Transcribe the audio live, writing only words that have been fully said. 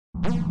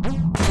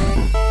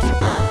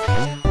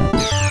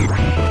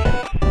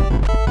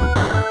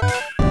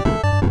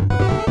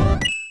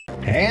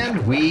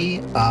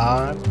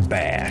are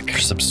back. For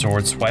some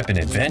sword swiping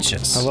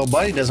adventures. My little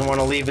buddy doesn't want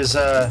to leave his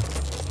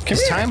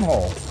time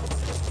hole.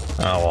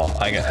 Oh well,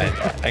 I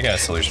got a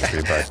solution for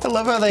you, bud. I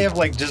love how they have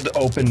like just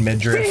open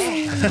midriff.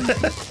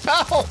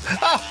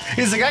 oh,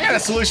 he's like, I got a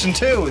solution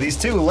too. These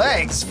two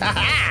legs.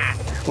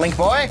 Link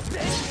boy.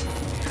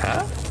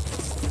 Huh?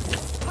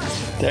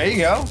 There you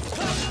go.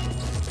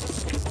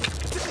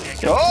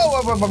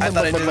 Oh,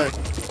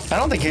 I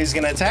don't think he's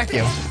gonna attack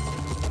you.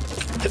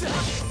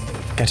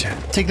 Gotcha.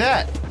 Take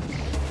that.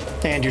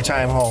 And your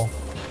time hole.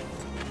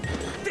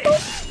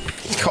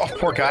 Oh,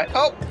 poor guy.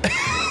 Oh,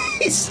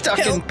 he's stuck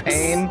in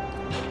pain.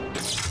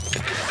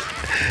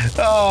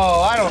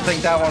 Oh, I don't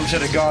think that one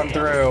should have gone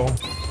through.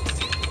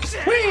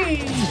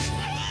 Whee!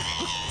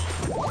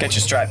 Get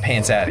your striped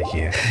pants out of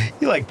here.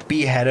 You like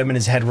behead him and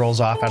his head rolls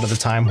off out of the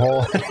time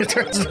hole and it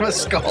turns into a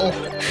skull.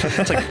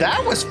 It's like,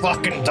 that was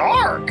fucking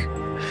dark.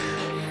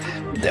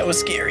 That was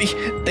scary.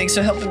 Thanks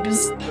for helping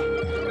us.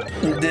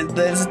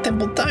 There's a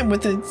temple time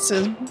with it. It's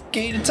a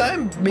gate of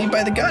time made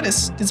by the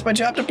goddess. It's my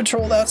job to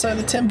patrol outside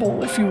the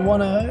temple. If you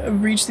want to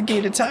reach the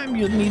gate of time,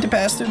 you'll need to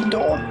pass through the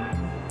door.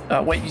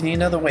 Wait, you need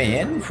another way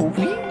in? Well,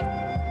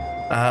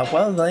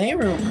 the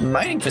Lanayru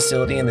mining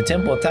facility and the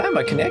Temple of Time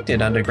are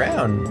connected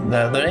underground.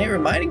 The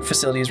Lanayru mining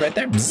facility is right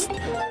there.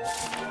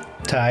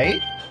 Tight.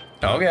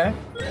 Okay.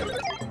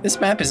 This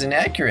map is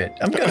inaccurate.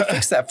 I'm gonna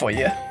fix that for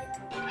you.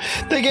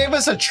 They gave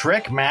us a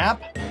trick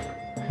map?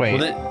 Wait.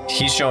 Well,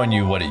 he's showing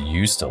you what it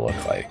used to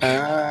look like. Oh,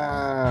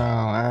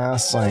 I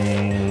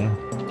see.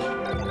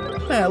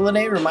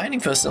 Lanayru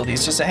mining facility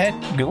is just ahead.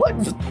 Good luck.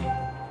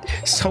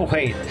 So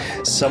wait,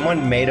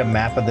 someone made a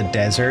map of the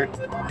desert,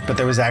 but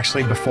there was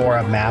actually before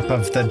a map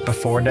of the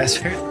before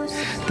desert?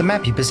 The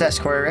map you possess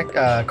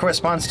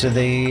corresponds to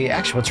the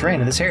actual terrain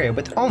of this area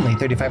with only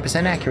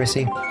 35%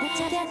 accuracy.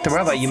 The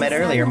robot you met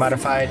earlier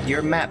modified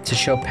your map to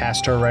show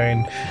past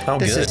terrain. Oh,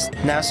 this good. is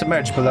now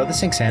submerged below the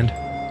sink sand.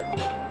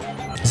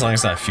 As long as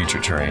it's not future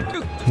terrain.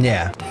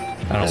 Yeah.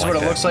 That's what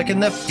it looks like in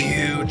the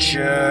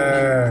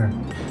future.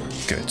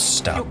 Good,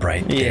 stop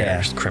right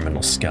there,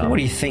 criminal scum. What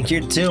do you think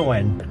you're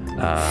doing?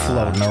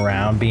 Floating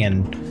around,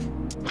 being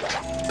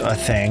a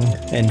thing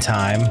in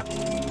time.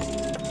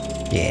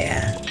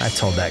 Yeah, I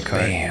told that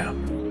card.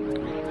 Bam.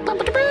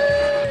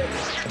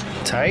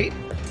 Tight.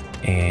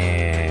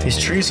 And These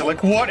trees are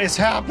like, what is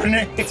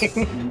happening?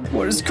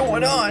 what is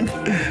going on?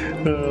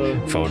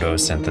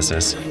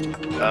 Photosynthesis.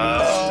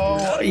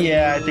 Oh,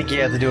 yeah, I think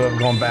you have to do it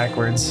going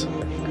backwards.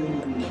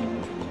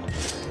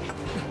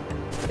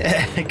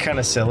 Kind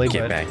of silly,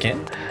 Get but back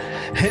in.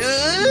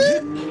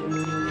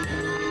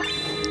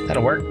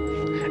 That'll work.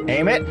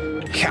 Aim it.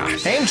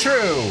 Aim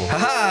true.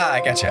 Haha,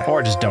 I gotcha.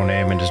 Or just don't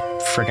aim and just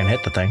freaking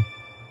hit the thing.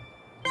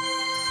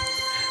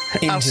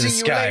 Into the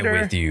sky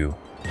with you.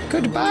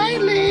 Goodbye,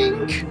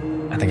 Link.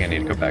 I think I need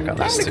to go back on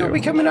this I'm too. gonna go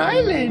become an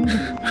island.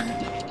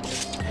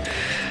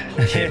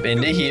 Hip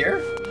into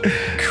here.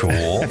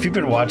 Cool. Have you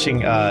been watching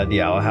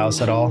The Owl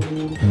House at all?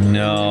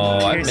 No,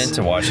 I meant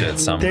to watch it at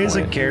some There's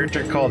point. a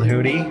character called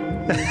Hootie.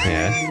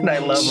 Yeah. And I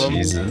love him.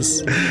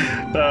 Jesus.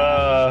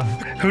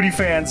 Hootie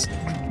fans,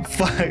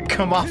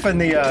 come off in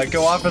the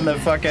go off in the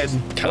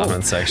fucking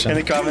Comment section. In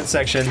the comment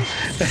section.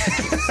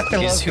 I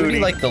love Is Hootie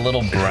like the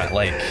little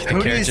like the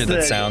Hootie's character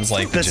that sounds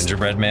like the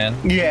gingerbread man?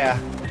 Yeah.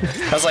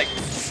 I was like,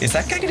 is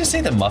that guy gonna say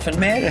the Muffin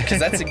Man? Because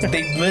that's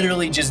they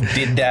literally just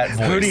did that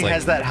voice. Hootie like,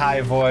 has that high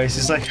voice.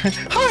 He's like,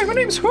 "Hi, my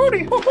name's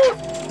Hootie."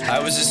 I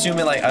was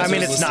assuming like I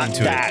mean, it's not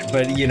that,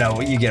 but you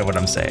know, you get what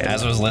I'm saying.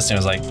 As I was listening, I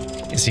was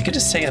like, is he gonna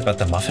say about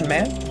the Muffin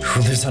Man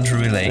who lives under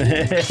a lake?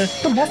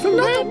 The Muffin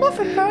Man, the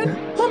Muffin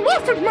Man, the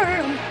Muffin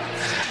Man.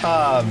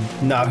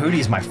 No,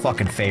 Hootie's my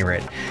fucking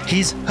favorite.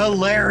 He's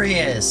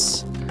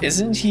hilarious.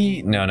 Isn't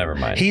he? No, never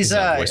mind. He's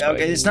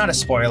okay, it's not a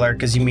spoiler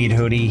because you meet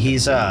Hootie.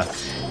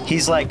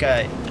 He's like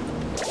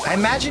I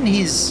imagine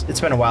it's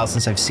been a while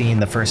since I've seen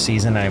the first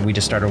season. We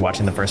just started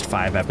watching the first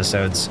 5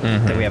 episodes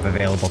that we have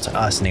available to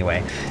us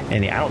anyway.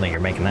 And I don't think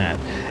you're making that.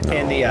 No.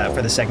 And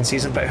for the second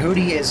season, but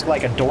Hootie is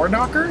like a door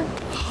knocker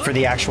for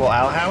the actual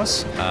owl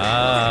house.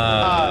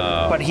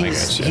 But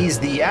he's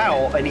the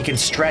owl and he can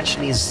stretch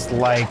and he's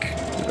like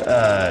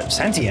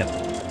sentient.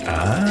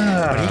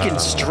 But he can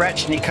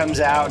stretch and he comes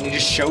out and he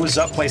just shows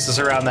up places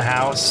around the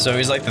house. So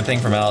he's like the thing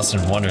from Alice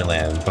in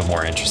Wonderland, but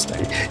more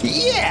interesting.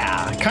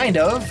 Yeah, kind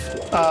of.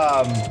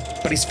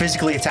 But he's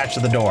physically attached to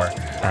the door.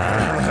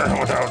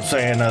 Without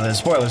saying the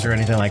spoilers or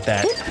anything like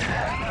that.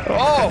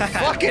 Oh,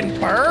 fucking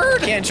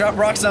bird! Can't drop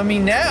rocks on me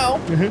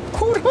now.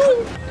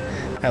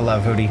 I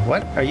love Hootie.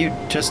 What? Are you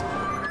just...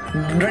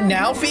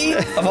 Now, Fee?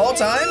 Of all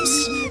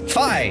times?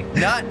 Fine,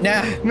 not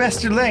now.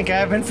 Master Link, I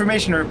have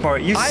information to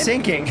report. You're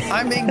sinking.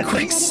 I'm in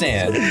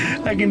quicksand.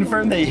 I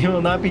confirm that you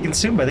will not be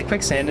consumed by the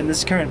quicksand in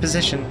this current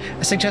position.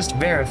 I suggest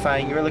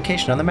verifying your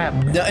location on the map.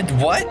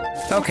 What?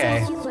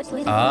 Okay.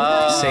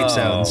 Oh. Safe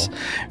zones.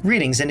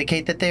 Readings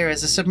indicate that there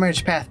is a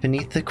submerged path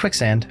beneath the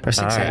quicksand, or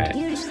sink sand.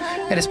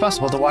 It is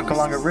possible to walk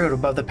along a route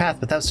above the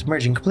path without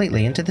submerging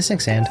completely into the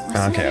quicksand.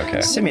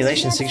 Okay.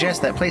 Simulations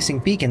suggest that placing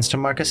beacons to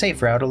mark a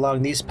safe route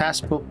along these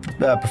paths before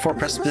Walk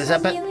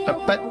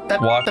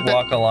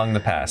along the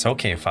pass.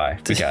 Okay,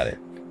 fine. We got it.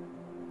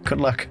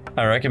 Good luck.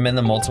 I recommend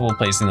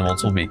placing the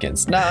multiple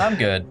beacons. Nah, I'm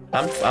good.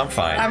 I'm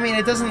fine. I mean,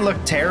 it doesn't look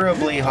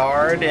terribly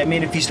hard. I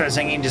mean, if you start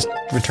singing, just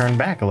return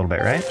back a little bit,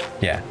 right?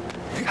 Yeah.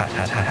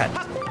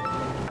 Hot.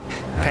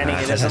 Depending,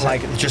 it doesn't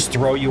like just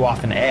throw you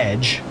off an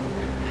edge,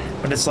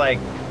 but it's like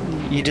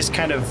you just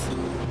kind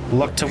of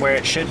look to where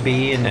it should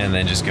be and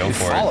then just go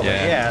for follow it.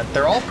 Yeah,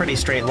 they're all pretty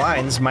straight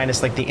lines,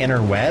 minus like the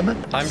inner web.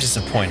 I'm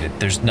disappointed.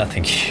 There's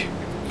nothing here.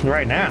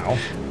 Right now.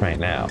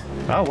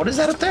 Oh, what is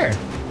that up there?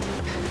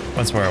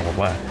 What's where?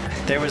 What?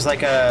 There was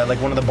like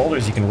one of the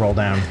boulders you can roll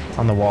down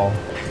on the wall.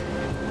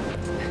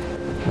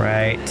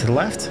 Right to the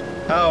left?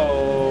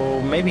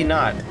 Oh, maybe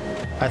not.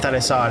 I thought I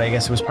saw it. I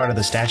guess it was part of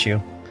the statue.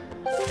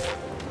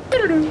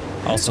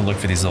 Also look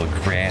for these little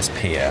grass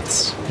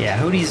paths. Yeah,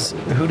 Hootie's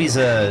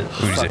a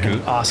fucking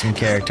hoot? awesome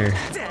character.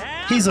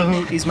 He's a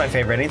hoot. He's my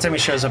favorite. Anytime he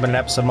shows up in an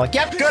episode, I'm like,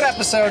 yep, good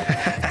episode.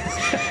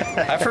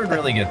 I've heard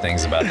really good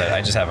things about that.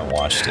 I just haven't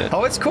watched it.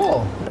 Oh, it's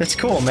cool. It's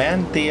cool,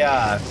 man.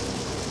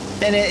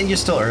 You're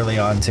still early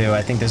on too.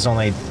 I think there's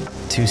only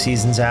 2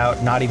 seasons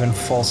out, not even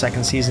full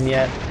second season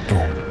yet.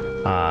 Boom.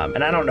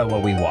 And I don't know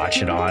what we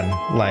watch it on.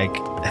 Like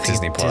I think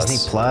Disney Plus.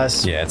 Disney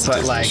Plus. Yeah, it's a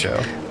Disney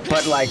show.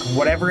 But like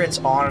whatever it's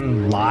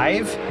on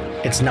live,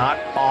 it's not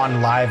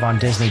on live on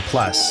Disney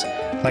Plus.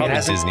 Like it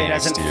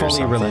hasn't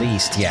fully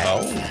released yet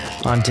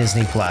on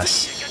Disney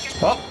Plus.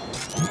 Oh,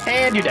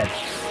 and you're dead.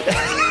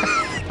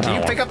 Can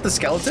you pick up the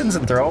skeletons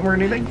and throw them or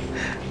anything?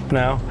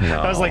 No.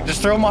 I was like,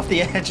 just throw them off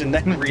the edge and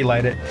then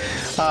relight it.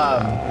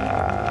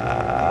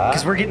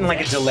 Because we're getting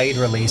like a delayed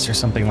release or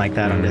something like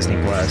that on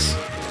Disney Plus.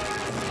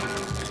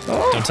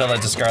 Don't tell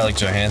that to Scarlett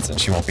Johansson.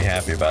 She won't be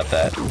happy about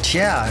that.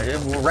 Yeah,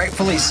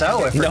 rightfully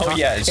so.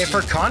 If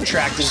her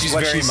contract is she's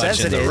what very she much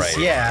says in it the is, right.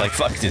 yeah. Like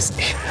fuck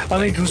Disney. I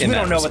mean, because we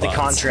don't know what the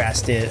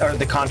contract is, or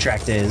the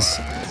contract is.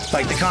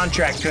 Like the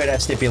contract could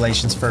have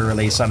stipulations for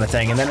release on the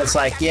thing, and then it's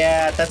like,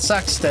 yeah, that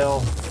sucks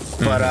still,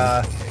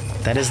 but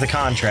that is the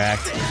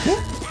contract.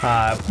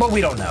 But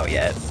we don't know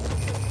yet.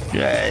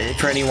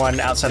 For anyone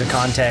outside of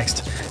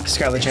context,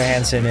 Scarlett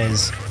Johansson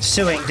is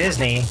suing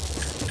Disney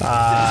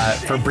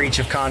for breach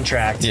of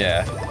contract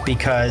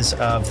because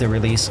of the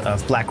release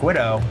of Black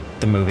Widow,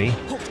 the movie.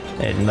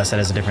 Unless that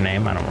has a different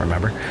name, I don't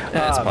remember.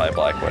 Yeah, it's probably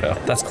Black Widow.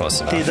 That's close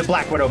enough. The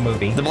Black Widow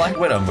movie. The Black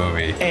Widow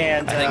movie.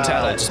 And I think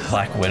titled just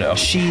Black Widow.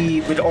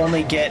 She would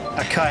only get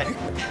a cut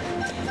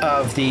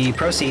of the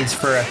proceeds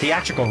for a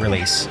theatrical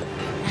release.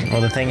 Well,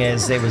 the thing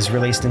is, it was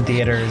released in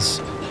theaters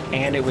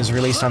and it was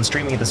released on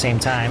streaming at the same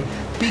time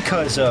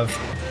because of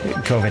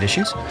COVID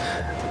issues.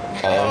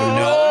 Oh,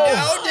 no.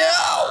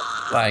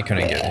 I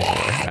couldn't get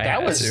more.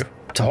 That was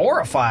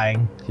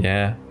horrifying.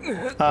 Yeah.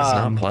 It's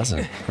not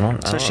pleasant.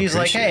 So she's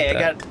like,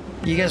 hey,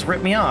 you guys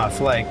ripped me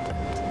off. Like,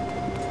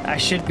 I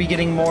should be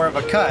getting more of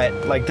a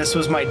cut. Like, this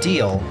was my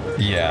deal.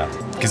 Yeah.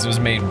 Because it was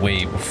made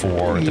way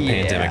before the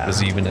pandemic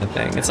was even a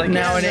thing. It's like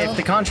now, and if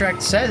the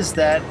contract says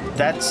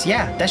that's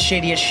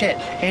shady as shit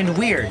and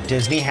weird.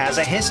 Disney has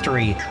a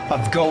history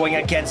of going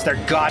against their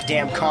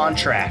goddamn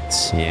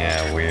contracts.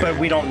 Yeah, weird. But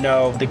we don't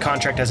know. The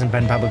contract hasn't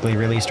been publicly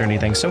released or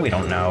anything, so we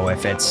don't know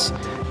if it's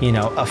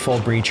a full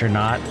breach or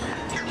not.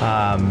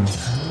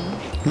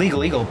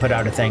 Legal Eagle put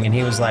out a thing, and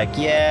he was like,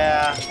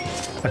 yeah,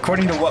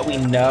 according to what we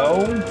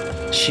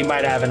know, she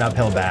might have an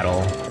uphill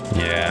battle.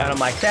 Yeah. And I'm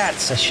like,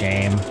 that's a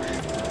shame.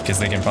 Because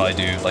they can probably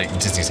do, like,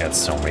 Disney's got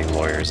so many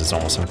lawyers, it's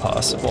almost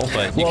impossible.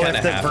 But you kind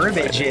of have the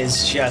verbiage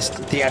is just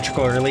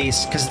theatrical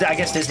release, because I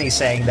guess Disney's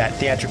saying that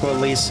theatrical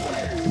release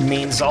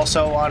means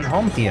also on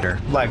home theater,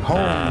 like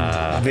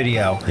home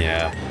video.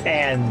 Yeah.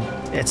 And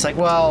it's like,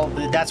 well,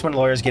 that's when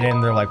lawyers get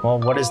in. They're like, well,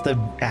 what is the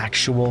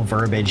actual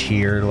verbiage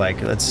here?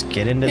 Like, let's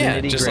get into the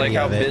nitty-gritty just like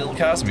how Bill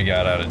Cosby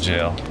got out of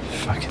jail.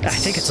 I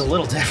think it's a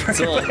little different.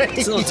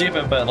 It's a little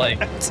different, but like,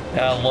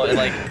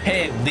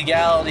 hey,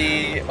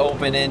 legality,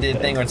 open-ended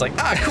thing where it's like,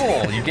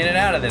 cool, you're getting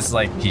out of this.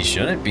 Like, he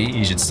shouldn't be.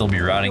 He should still be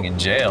rotting in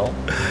jail.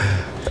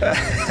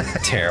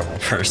 Terrible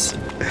person.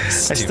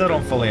 Stupid. I still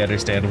don't fully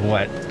understand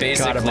what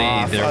got him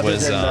off. There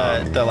was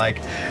the like,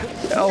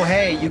 oh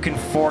hey, you can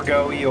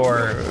forego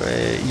your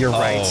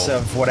rights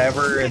of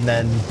whatever, and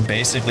then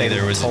basically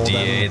there was a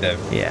DA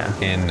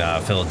in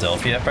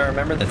Philadelphia, if I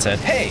remember, that said,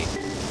 hey,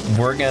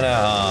 we're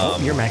gonna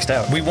you're maxed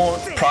out. We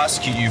won't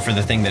prosecute you for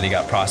the thing that he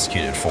got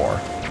prosecuted for.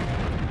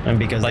 And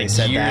because like they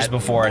said years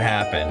before it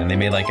happened, and they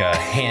made like a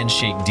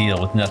handshake deal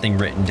with nothing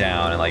written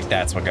down, and like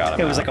that's what got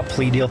him. It was like a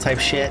plea deal type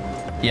shit.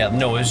 Yeah,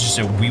 no, it was just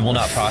we will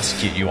not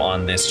prosecute you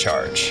on this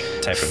charge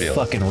type of deal.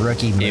 Fucking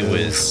rookie move. It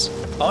was.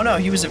 Oh no,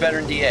 he was a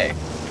veteran DA.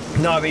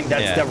 No, I mean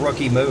that's the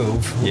rookie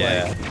move.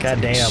 Yeah. Like,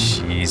 goddamn.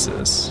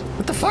 Jesus.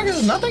 What the fuck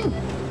is nothing?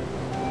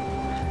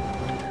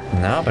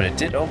 No, but it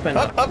did open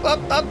up.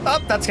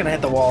 Up. That's gonna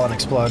hit the wall and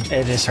explode.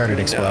 It just heard it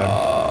explode.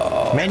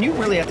 No. Man, you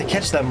really have to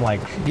catch them. Like,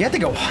 you have to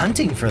go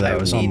hunting for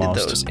those. I needed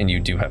those, and you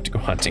do have to go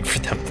hunting for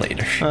them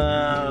later.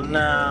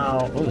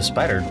 No. Ooh,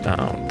 spider.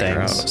 Oh, things.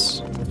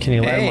 Gross. Can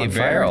you light them Hey, on fire?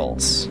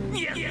 barrels.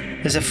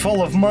 Is it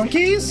full of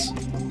monkeys?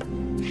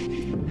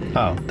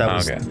 Oh, that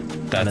was Okay.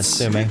 that's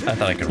assuming. I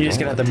thought I could You're just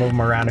gonna have to move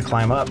them around to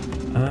climb up.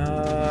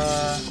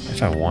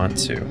 If I want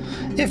to.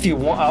 If you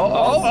want.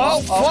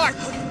 Oh, fuck!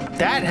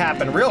 That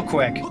happened real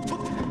quick.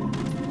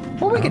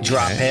 Well, we could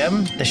drop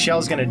him. The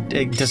shell's gonna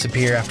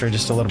disappear after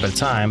just a little bit of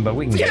time, but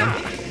we can get him.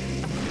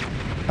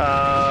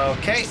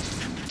 Okay.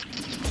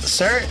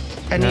 Sir,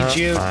 I need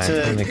you Fine.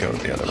 I'm gonna to go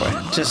the other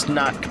way. just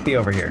not be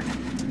over here.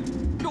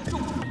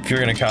 If you're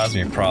gonna cause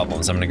me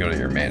problems, I'm gonna go to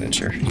your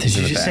manager. Did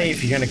you just say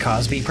if you're gonna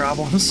cause me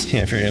problems?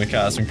 Yeah, if you're gonna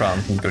cause me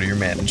problems, go to your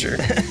manager.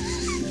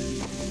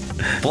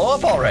 Blow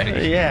up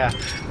already. Yeah.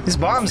 These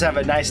bombs have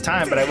a nice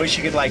time, but I wish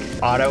you could, like,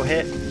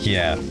 auto-hit.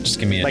 Yeah, just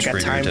give me a Like trigger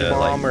a timed to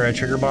bomb or a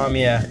trigger bomb,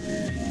 yeah.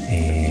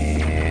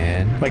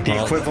 And Like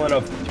the equivalent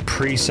of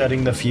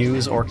presetting the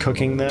fuse or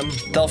cooking them.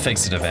 they'll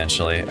fix it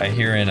eventually. I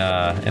hear in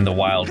the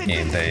wild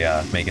game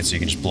they make it so you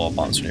can just blow up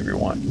bombs whenever you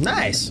want.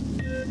 Nice.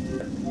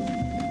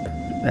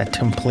 That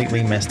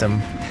completely missed him.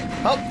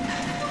 Oh,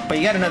 but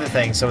you got another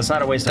thing, so it's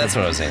not a waste of That's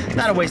what I was aiming.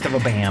 not a waste of a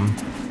bam.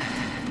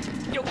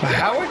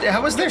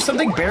 How is there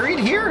something buried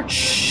here?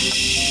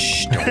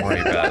 Shh, don't worry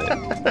about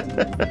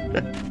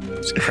it.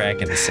 Just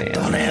crack in the sand.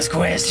 Don't ask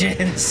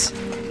questions.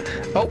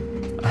 Oh.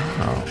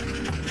 Oh.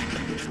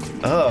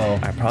 Oh.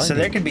 I probably So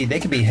they could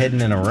be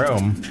hidden in a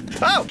room.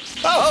 Oh!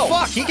 Oh,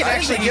 fuck! He can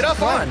actually get up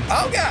on.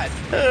 Oh god!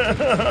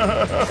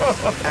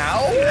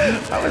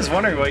 Ow! I was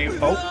wondering why you.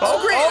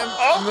 Oh,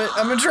 Great!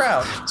 I'm a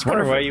drown. I was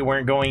wondering why you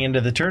weren't going into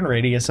the turn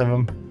radius of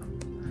him.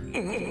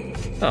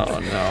 Oh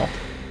no.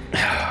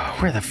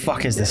 Where the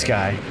fuck is this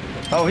guy?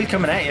 Oh, he's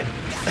coming at you.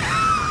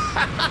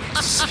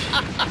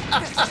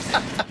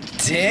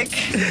 Dick.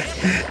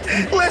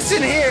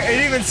 Listen here. It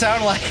didn't even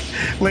sound like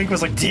Link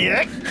was like,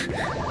 Dick.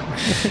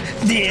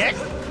 Dick.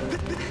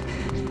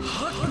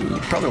 You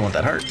probably want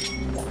that heart.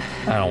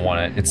 I don't want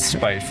it. It's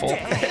spiteful.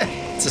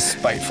 It's a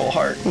spiteful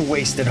heart.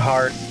 Wasted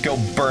heart. Go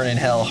burn in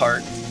hell,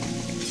 heart.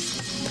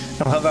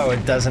 I love how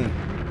it doesn't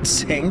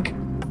sink.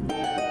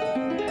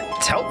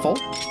 It's helpful.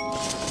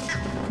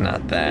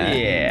 Not that.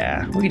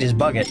 Yeah, we could just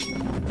bug it.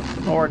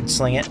 Or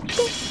sling it.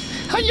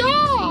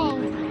 Hi-ya!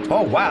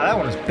 Oh, wow, that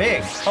one is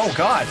big. Oh,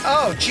 God.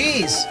 Oh,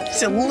 jeez.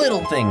 It's a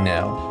little thing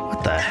now.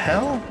 What the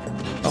hell?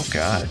 Oh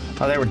god.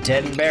 Oh, they were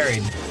dead and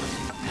buried.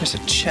 There's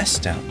a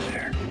chest down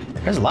there.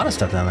 There's a lot of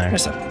stuff down there.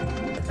 There's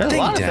a There's a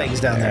lot of down things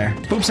down there.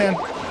 Boop sand.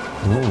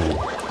 Ooh.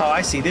 Oh,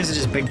 I see. These are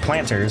just big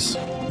planters.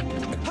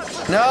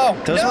 No!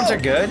 Those ones are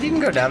good. You can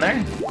go down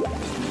there.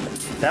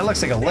 That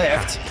looks like a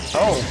lift.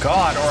 Oh,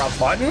 God. Or a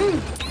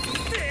button?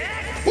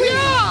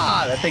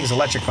 Yeah! That thing's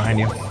electric behind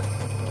you.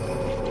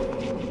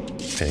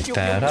 Pick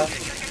that up.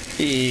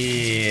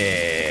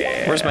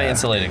 Yeah. Where's my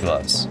insulated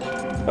gloves?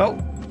 Oh.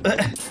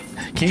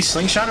 Can you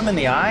slingshot him in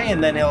the eye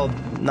and then he'll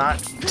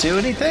not do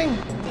anything?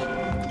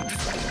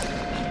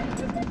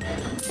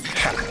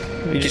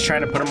 Are you just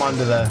trying to put him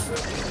onto the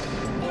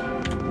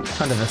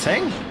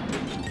thing?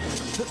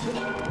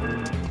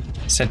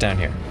 Sit down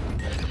here.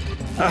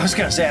 I was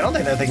gonna say, I don't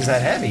think that thing's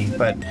that heavy,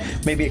 but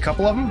maybe a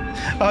couple of them?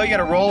 Oh, you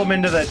gotta roll them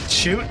into the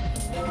chute?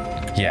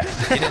 Yeah,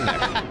 get in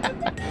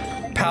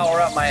there.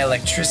 Power up my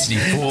electricity,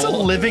 It's a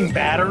fool. living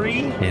battery?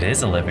 It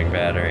is a living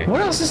battery.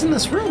 What else is in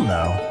this room,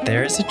 though?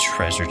 There's a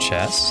treasure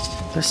chest.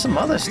 There's some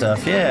other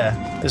stuff,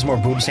 yeah. There's more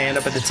boob sand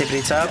up at the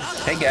tippity top.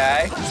 Hey,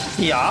 guy.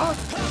 Yeah.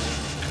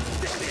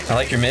 I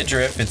like your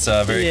midriff. It's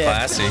very Yeah.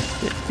 classy.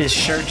 His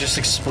shirt just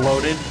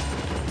exploded.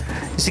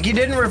 He's like, you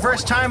didn't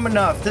reverse time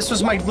enough. This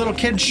was my little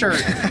kid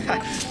shirt.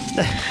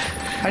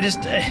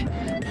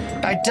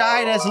 I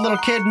died as a little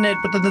kid in it,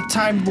 but then the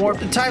time warp.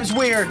 The time's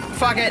weird.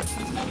 Fuck it.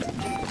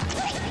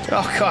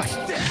 Oh, God.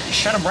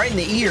 Shot him right in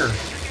the ear.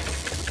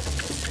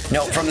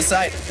 No, from the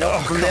side. No,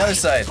 from the gosh. other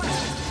side.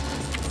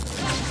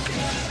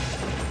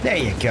 There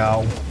you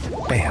go.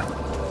 Bam.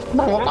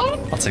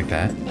 I'll take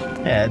that.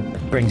 Yeah,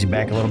 it brings you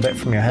back a little bit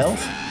from your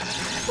health.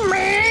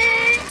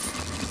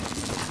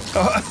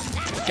 Oh,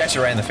 Got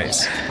you right in the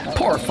face.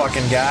 poor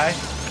fucking guy.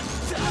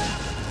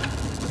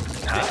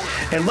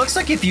 It looks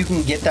like if you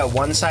can get that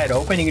one side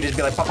open, you can just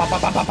be like, pop, pop,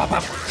 pop, pop, pop, pop,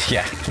 pop.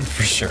 Yeah,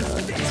 for sure.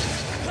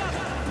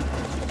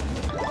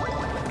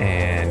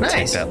 And Nice.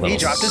 take that little He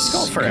dropped his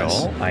skull for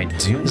us. I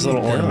do. His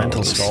little need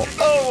ornamental those. skull.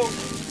 Oh!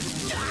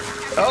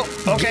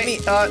 Oh, okay.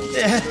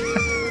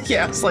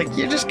 Yeah, it's like,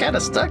 you're just kind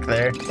of stuck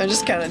there. They're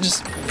just kind of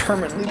just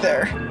permanently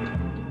there.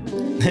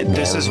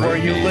 This is where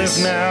you live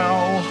rubies.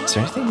 now. Is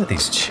there anything with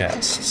these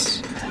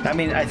chests? I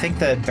mean, I think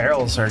the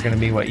barrels are going to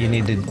be what you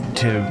need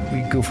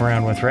to goof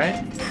around with,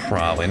 right?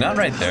 Probably not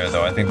right there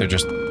though. I think they're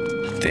just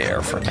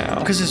there for now.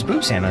 Because there's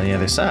boob sand on the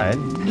other side.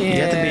 You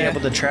have to be Yeah.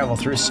 able to travel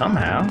through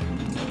somehow.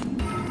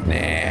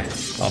 Nah,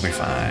 I'll be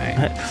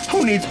fine.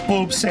 Who needs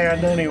boob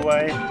sand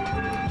anyway?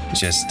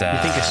 Just You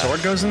think a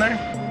sword goes in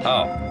there?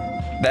 Oh,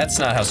 that's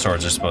not how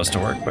swords are supposed to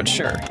work, but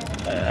sure.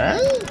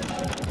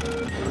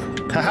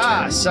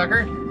 Haha,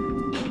 sucker.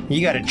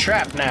 You got it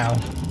trapped now.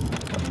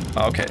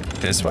 Okay,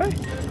 this way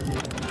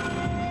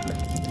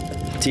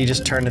Do you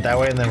just turn it that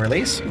way and then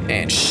release?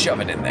 and shove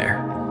it in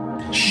there.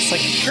 Just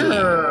like,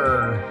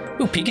 sure.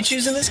 Ooh,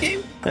 Pikachu's in this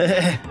game?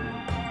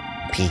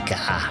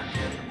 Pika.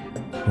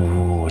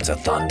 Ooh, it's a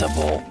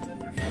Thunderbolt.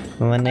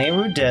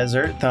 Lanayru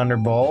Desert,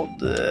 Thunderbolt.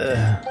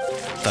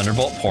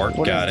 Thunderbolt port,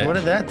 got it. What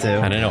did that do?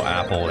 I didn't know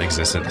Apple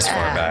existed this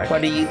far back.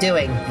 What are you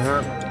doing?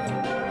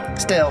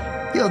 Still,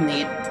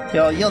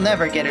 you'll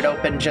never get it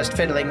open just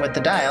fiddling with the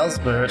dials,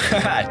 but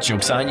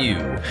Joke's on you.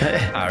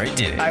 I already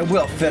did it. I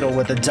will fiddle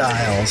with the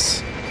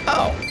dials.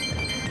 Oh.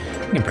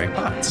 You can break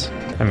pots.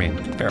 I mean,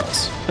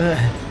 barrels.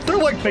 They're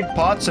like big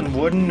pots and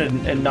wooden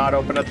and not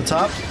open at the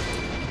top.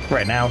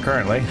 Right now,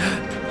 currently.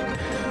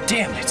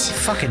 Damn it.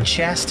 Fucking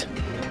chest.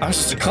 I was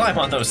supposed to climb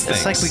on those things.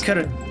 It's like we could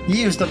have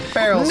used the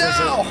barrels as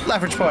a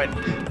leverage point.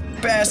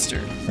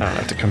 Bastard. I don't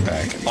have to come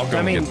back. I'll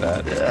go get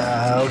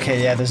that.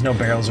 Okay, yeah, there's no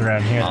barrels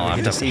around here. I'll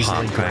have to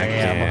pop back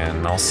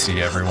in. I'll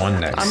see everyone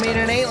next time. I mean,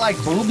 it ain't like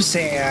boob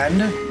sand.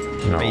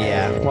 No. But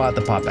yeah, we'll have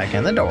to pop back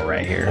in the door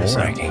right here. Or So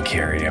I can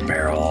carry a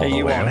barrel all the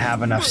you way won't up.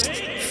 have enough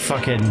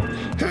fucking...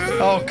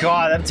 Oh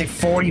god, that'll take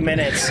 40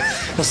 minutes.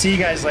 We'll see you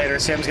guys later.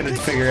 Sam's gonna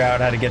figure out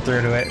how to get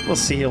through to it. We'll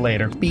see you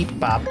later. Beep,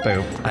 bop,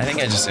 boop. I think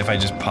if I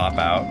just pop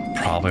out,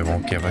 probably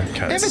won't give a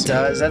cutscene. If it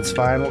does, that's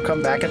fine. We'll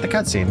come back at the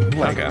cutscene.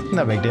 Like, Okay.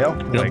 no big deal.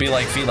 It'll be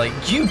like,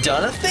 you've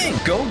done a thing.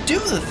 Go do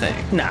the thing.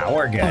 Nah,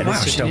 we're good. Oh, wow,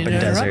 It's just she open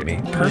didn't desert.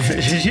 interrupt me.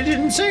 Perfect. You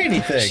didn't say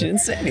anything. She didn't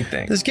say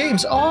anything. This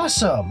game's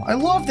awesome. I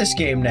love this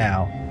game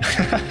now.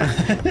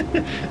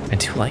 I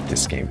do like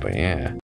this game, but yeah.